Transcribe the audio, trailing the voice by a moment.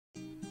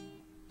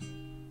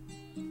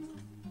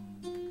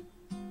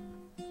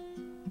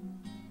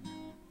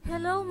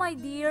Hello my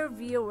dear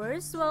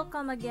viewers,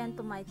 welcome again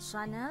to my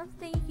channel.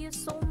 Thank you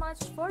so much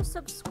for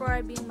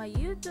subscribing my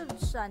YouTube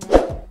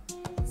channel,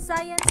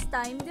 Science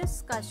Time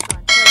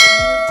Discussion. For the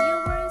new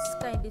viewers,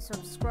 kindly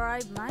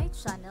subscribe my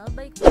channel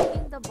by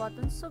clicking the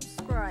button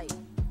subscribe.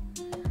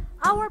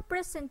 Our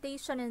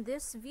presentation in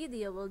this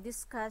video will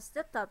discuss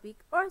the topic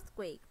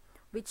earthquake,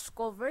 which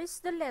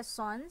covers the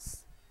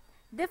lessons,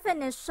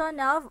 definition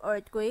of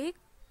earthquake,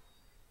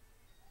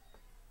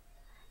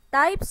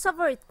 types of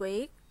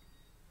earthquake,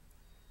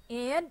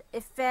 and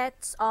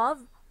effects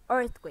of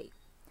earthquake.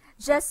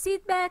 Just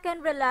sit back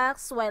and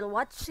relax while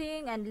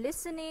watching and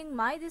listening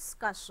my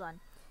discussion.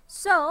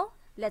 So,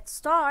 let's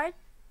start.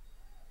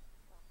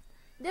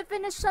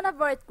 Definition of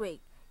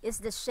earthquake is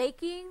the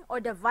shaking or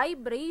the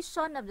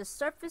vibration of the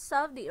surface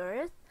of the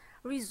earth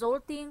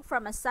resulting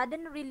from a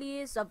sudden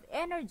release of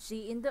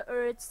energy in the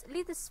earth's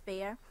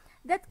lithosphere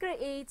that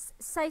creates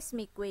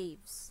seismic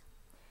waves.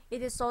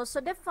 It is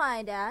also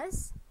defined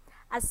as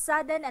a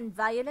sudden and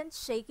violent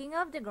shaking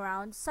of the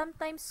ground,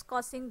 sometimes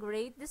causing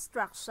great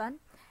destruction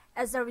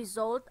as a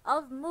result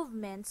of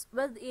movements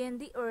within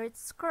the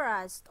Earth's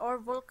crust or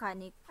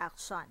volcanic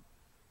action.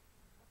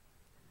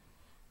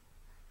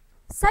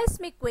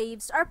 Seismic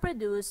waves are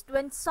produced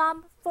when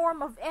some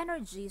form of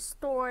energy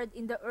stored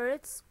in the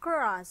Earth's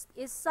crust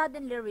is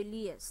suddenly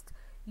released,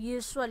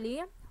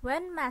 usually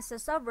when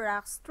masses of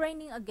rock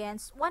straining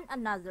against one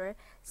another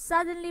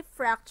suddenly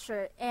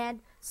fracture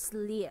and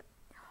slip.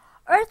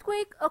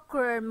 Earthquakes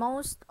occur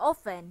most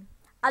often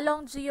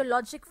along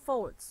geologic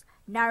faults,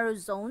 narrow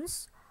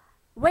zones,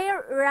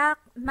 where rock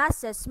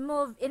masses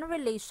move in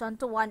relation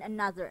to one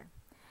another.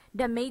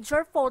 The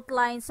major fault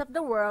lines of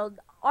the world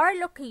are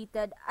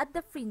located at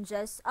the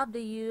fringes of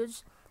the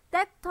huge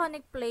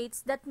tectonic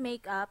plates that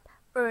make up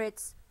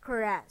Earth's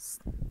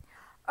crust.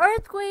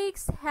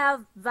 Earthquakes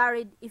have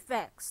varied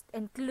effects,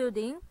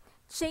 including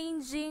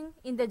changing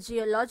in the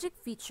geologic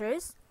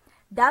features,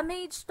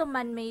 damage to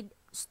man-made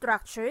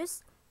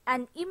structures,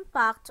 and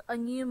impact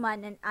on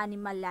human and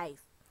animal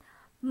life.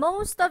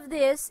 Most of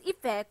these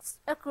effects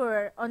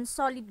occur on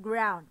solid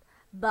ground,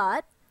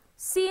 but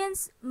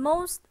since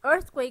most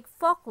earthquake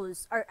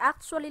focus are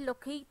actually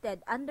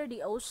located under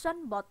the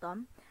ocean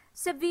bottom,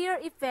 severe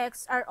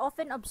effects are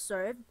often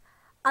observed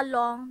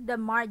along the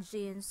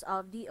margins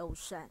of the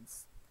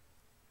oceans.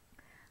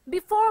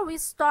 Before we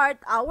start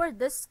our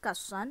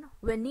discussion,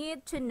 we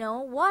need to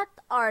know what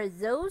are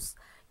those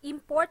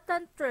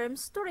important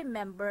terms to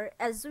remember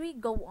as we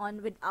go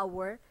on with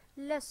our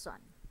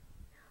lesson.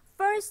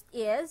 First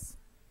is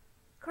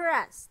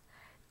crust.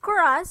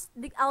 Crust,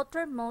 the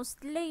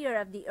outermost layer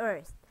of the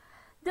earth.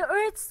 The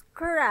earth's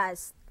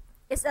crust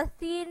is a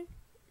thin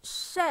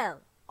shell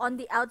on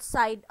the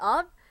outside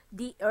of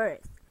the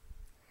earth,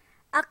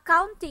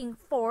 accounting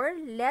for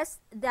less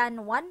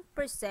than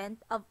 1%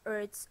 of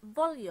Earth's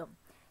volume.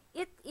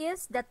 It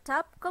is the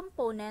top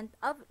component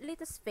of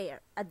lithosphere,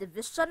 a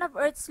division of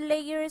Earth's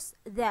layers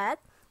that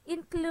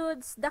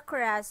includes the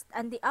crust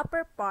and the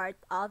upper part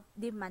of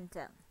the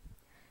mantle.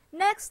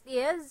 Next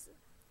is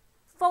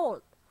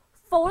fault.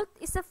 Fault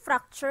is a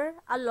fracture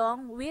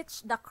along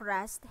which the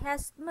crust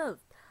has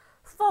moved.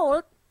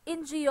 Fault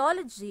in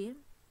geology,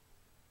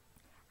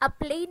 a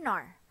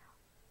planar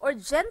or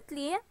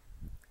gently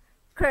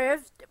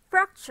curved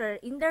fracture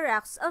in the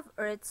rocks of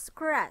Earth's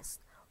crust,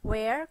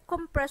 where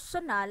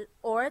compressional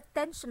or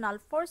tensional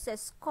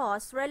forces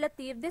cause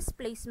relative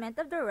displacement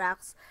of the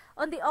rocks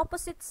on the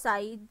opposite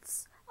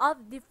sides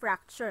of the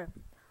fracture.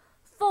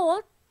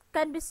 Fault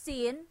can be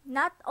seen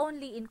not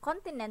only in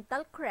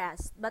continental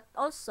crust but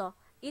also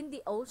in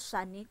the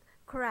oceanic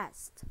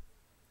crust.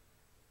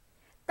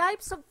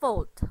 Types of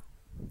fault: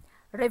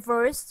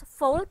 reverse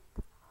fault,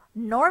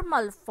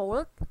 normal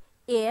fault,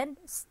 and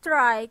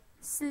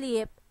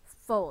strike-slip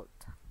fault.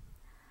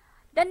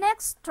 The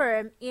next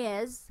term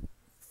is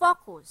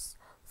focus.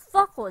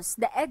 Focus,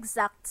 the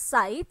exact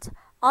site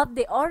of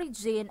the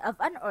origin of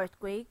an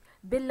earthquake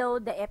below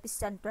the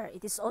epicenter.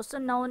 It is also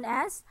known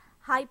as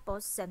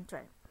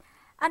hypocenter.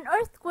 An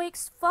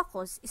earthquake's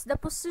focus is the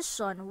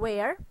position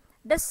where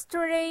the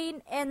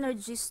strain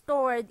energy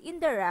stored in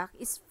the rock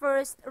is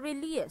first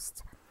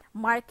released,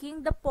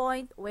 marking the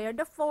point where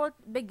the fault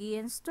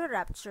begins to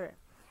rupture.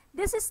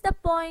 This is the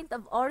point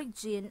of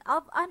origin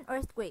of an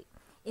earthquake.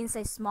 In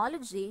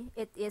seismology,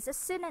 it is a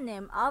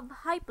synonym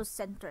of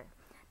hypocenter.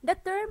 The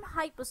term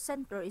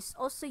hypocenter is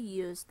also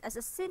used as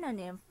a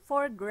synonym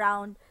for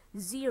ground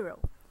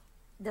zero,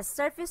 the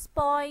surface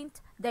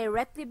point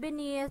directly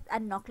beneath a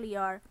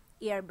nuclear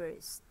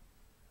airburst.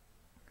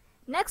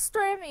 Next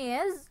term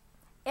is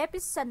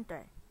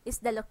epicenter, is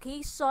the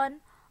location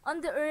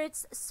on the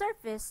Earth's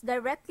surface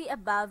directly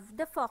above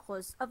the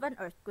focus of an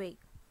earthquake.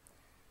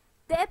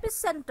 The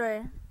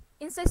epicenter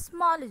in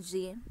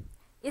seismology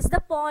is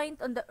the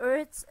point on the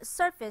Earth's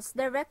surface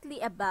directly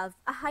above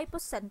a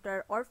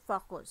hypocenter or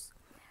focus,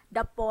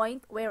 the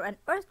point where an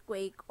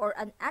earthquake or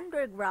an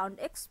underground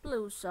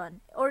explosion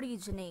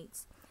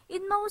originates.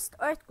 In most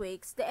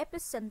earthquakes, the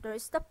epicenter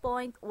is the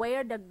point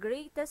where the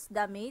greatest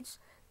damage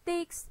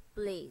takes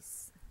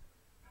place.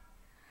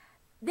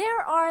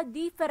 There are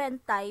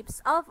different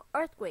types of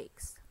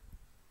earthquakes.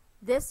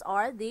 These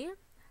are the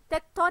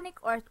tectonic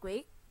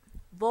earthquake,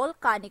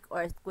 volcanic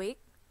earthquake,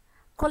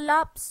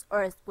 collapse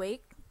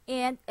earthquake,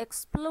 and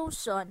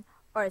explosion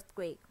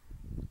earthquake.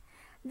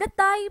 The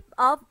type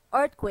of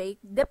earthquake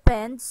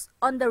depends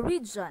on the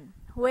region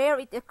where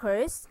it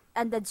occurs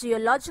and the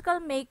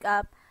geological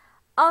makeup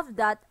of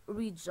that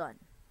region.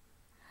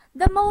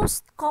 The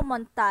most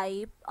common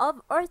type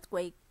of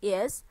earthquake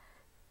is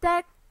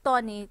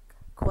tectonic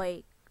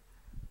quake.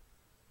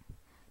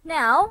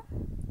 Now,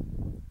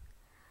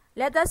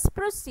 let us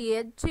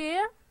proceed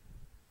to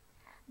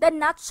the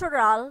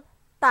natural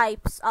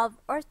types of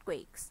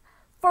earthquakes.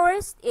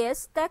 First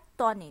is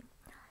tectonic.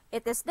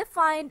 It is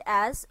defined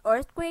as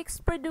earthquakes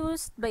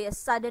produced by a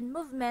sudden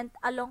movement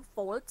along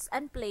faults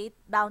and plate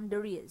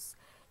boundaries.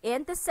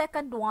 And the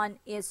second one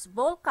is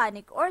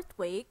volcanic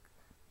earthquake,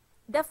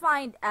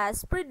 defined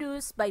as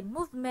produced by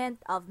movement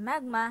of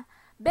magma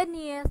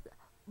beneath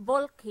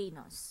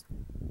volcanoes.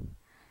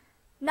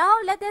 Now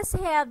let us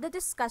have the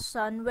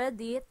discussion with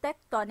the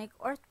tectonic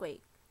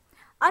earthquake.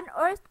 An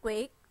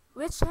earthquake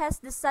which has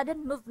the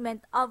sudden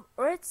movement of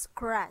Earth's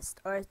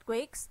crust.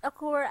 Earthquakes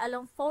occur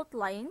along fault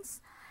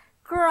lines,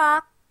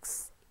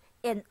 cracks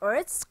in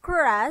Earth's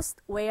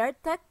crust where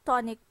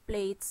tectonic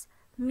plates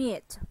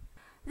meet.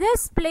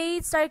 These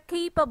plates are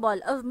capable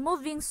of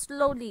moving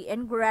slowly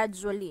and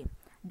gradually.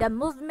 The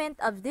movement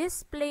of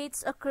these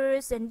plates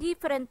occurs in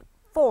different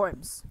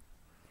forms: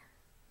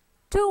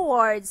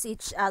 towards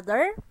each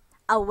other,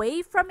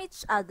 away from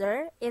each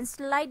other, and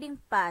sliding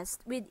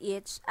past with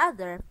each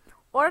other,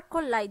 or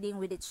colliding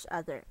with each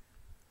other.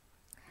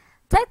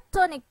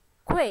 Tectonic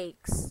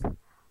quakes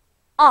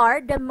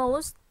are the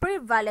most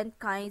prevalent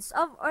kinds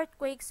of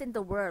earthquakes in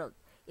the world.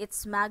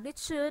 Its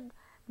magnitude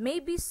may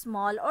be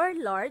small or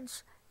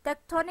large.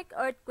 Tectonic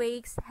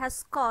earthquakes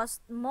has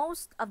caused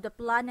most of the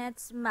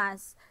planet's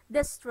mass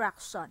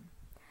destruction.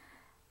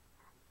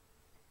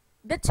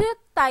 The two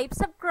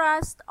types of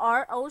crust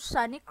are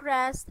oceanic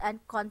crust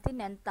and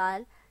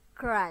continental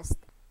crust.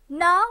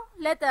 Now,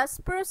 let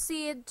us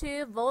proceed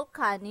to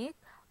volcanic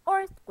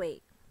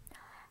earthquake.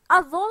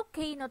 A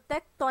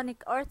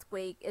volcano-tectonic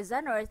earthquake is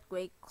an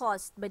earthquake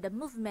caused by the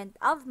movement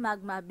of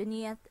magma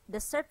beneath the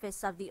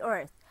surface of the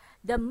earth.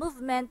 The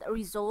movement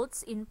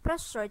results in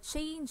pressure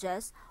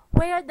changes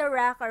where the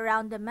rock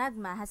around the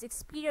magma has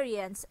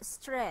experienced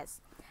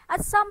stress.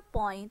 At some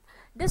point,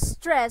 the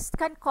stress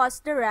can cause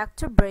the rock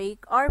to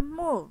break or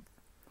move.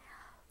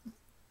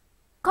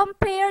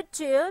 Compared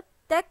to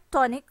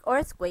tectonic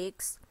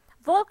earthquakes,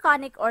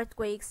 volcanic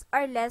earthquakes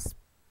are less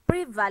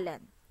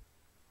prevalent.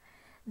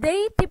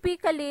 They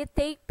typically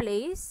take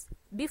place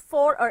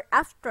before or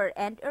after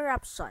an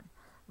eruption.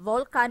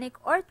 Volcanic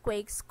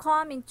earthquakes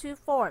come in two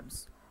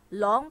forms: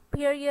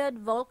 long-period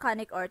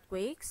volcanic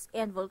earthquakes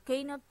and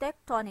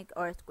volcano-tectonic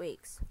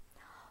earthquakes.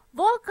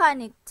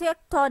 Volcanic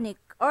tectonic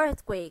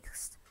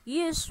earthquakes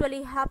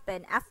usually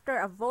happen after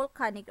a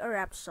volcanic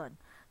eruption.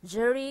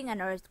 During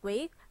an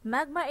earthquake,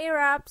 magma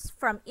erupts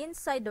from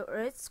inside the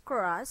Earth's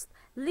crust,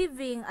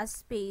 leaving a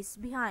space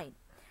behind.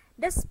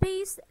 The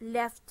space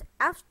left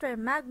after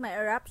magma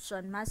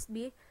eruption must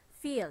be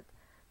filled.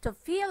 To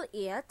fill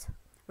it,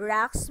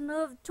 rocks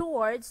move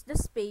towards the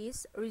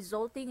space,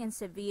 resulting in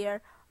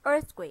severe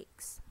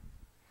earthquakes.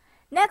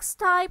 Next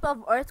type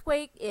of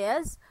earthquake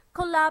is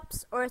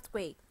collapse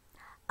earthquake.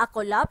 A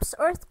collapse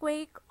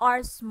earthquake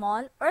are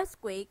small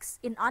earthquakes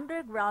in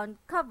underground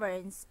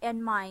caverns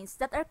and mines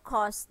that are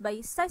caused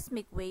by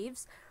seismic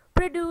waves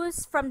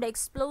produced from the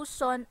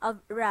explosion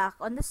of rock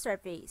on the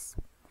surface.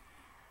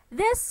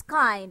 This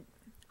kind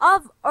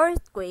of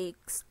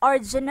earthquakes are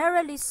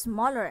generally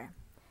smaller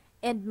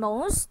and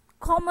most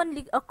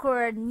commonly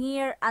occur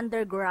near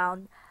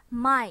underground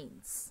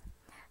mines.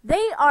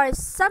 They are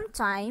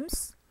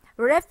sometimes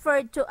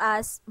referred to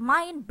as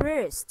mine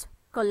burst.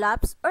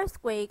 Collapse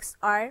earthquakes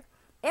are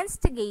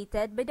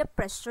instigated by the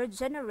pressure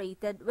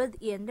generated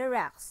within the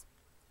rocks.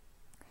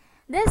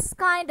 This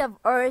kind of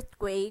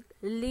earthquake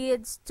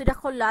leads to the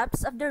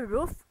collapse of the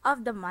roof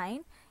of the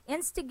mine,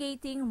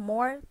 instigating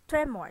more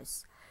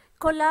tremors.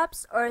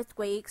 Collapse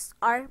earthquakes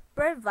are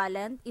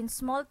prevalent in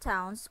small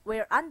towns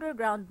where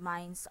underground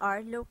mines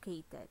are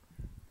located.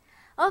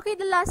 Okay,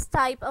 the last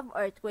type of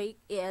earthquake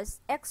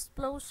is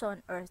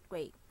explosion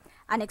earthquake.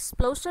 An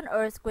explosion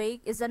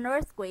earthquake is an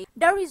earthquake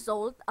the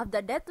result of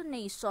the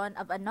detonation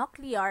of a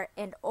nuclear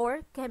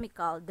and/or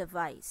chemical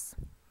device.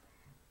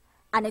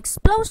 An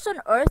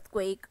explosion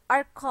earthquake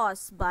are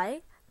caused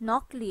by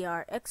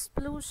nuclear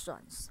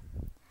explosions.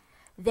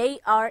 They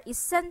are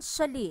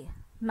essentially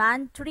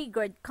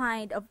man-triggered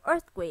kind of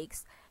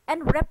earthquakes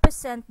and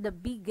represent the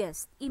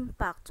biggest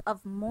impact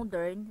of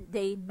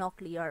modern-day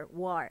nuclear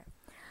war.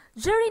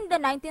 During the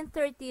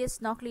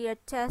 1930s nuclear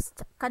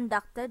tests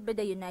conducted by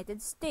the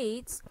United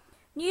States,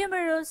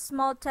 numerous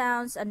small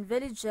towns and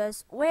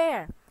villages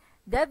were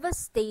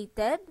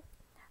devastated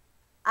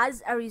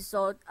as a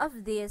result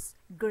of this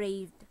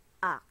grave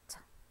act.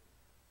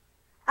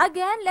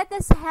 Again, let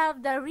us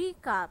have the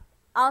recap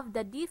of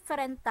the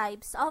different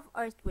types of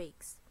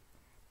earthquakes.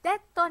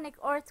 Tectonic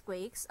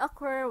earthquakes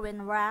occur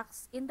when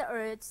rocks in the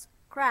Earth's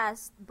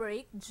crust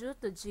break due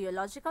to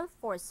geological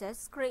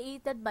forces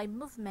created by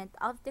movement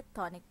of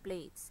tectonic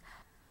plates.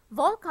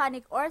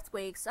 Volcanic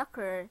earthquakes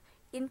occur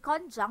in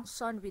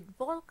conjunction with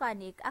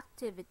volcanic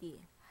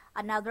activity.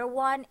 Another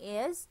one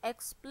is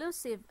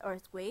explosive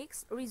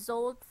earthquakes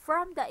result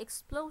from the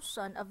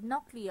explosion of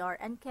nuclear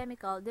and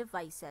chemical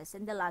devices.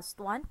 And the last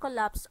one,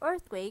 collapse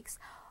earthquakes,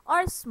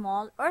 are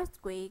small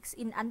earthquakes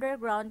in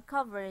underground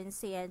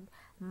caverns and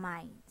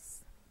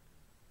mines.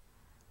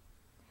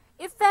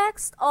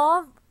 Effects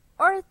of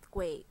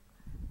earthquake.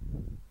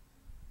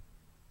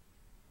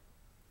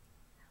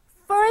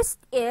 First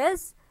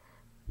is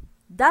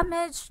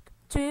damage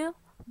to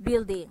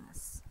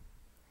buildings.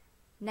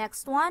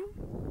 Next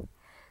one,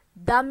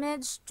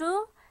 damage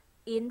to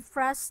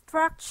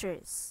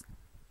infrastructures.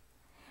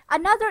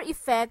 Another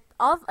effect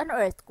of an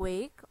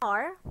earthquake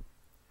are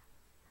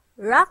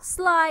rock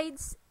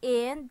slides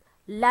and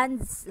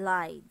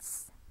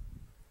landslides.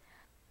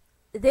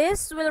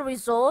 This will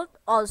result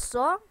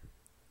also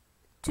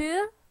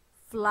to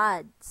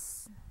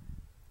floods.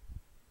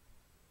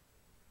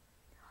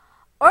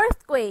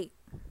 Earthquake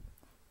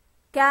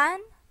can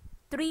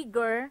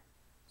trigger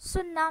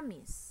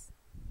tsunamis.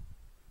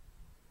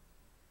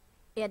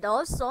 And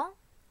also,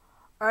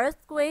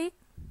 earthquake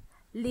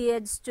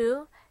leads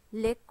to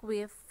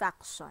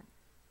liquefaction.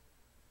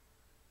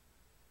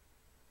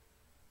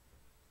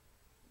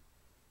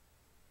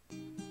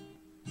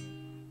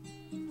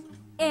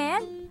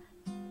 And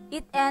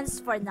it ends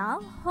for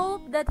now.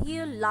 Hope that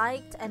you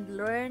liked and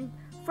learned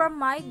from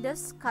my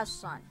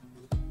discussion.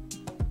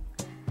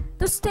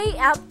 To stay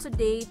up to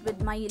date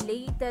with my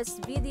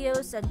latest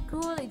videos and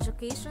cool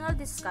educational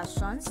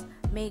discussions,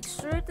 make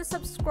sure to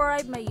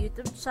subscribe my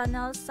YouTube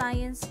channel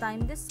Science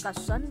Time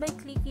Discussion by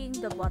clicking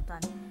the button.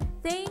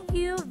 Thank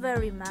you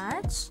very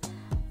much.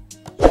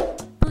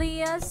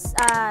 Please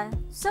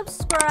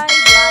subscribe,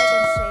 like,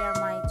 and share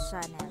my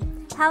channel.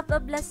 Have a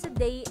blessed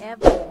day,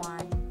 everyone.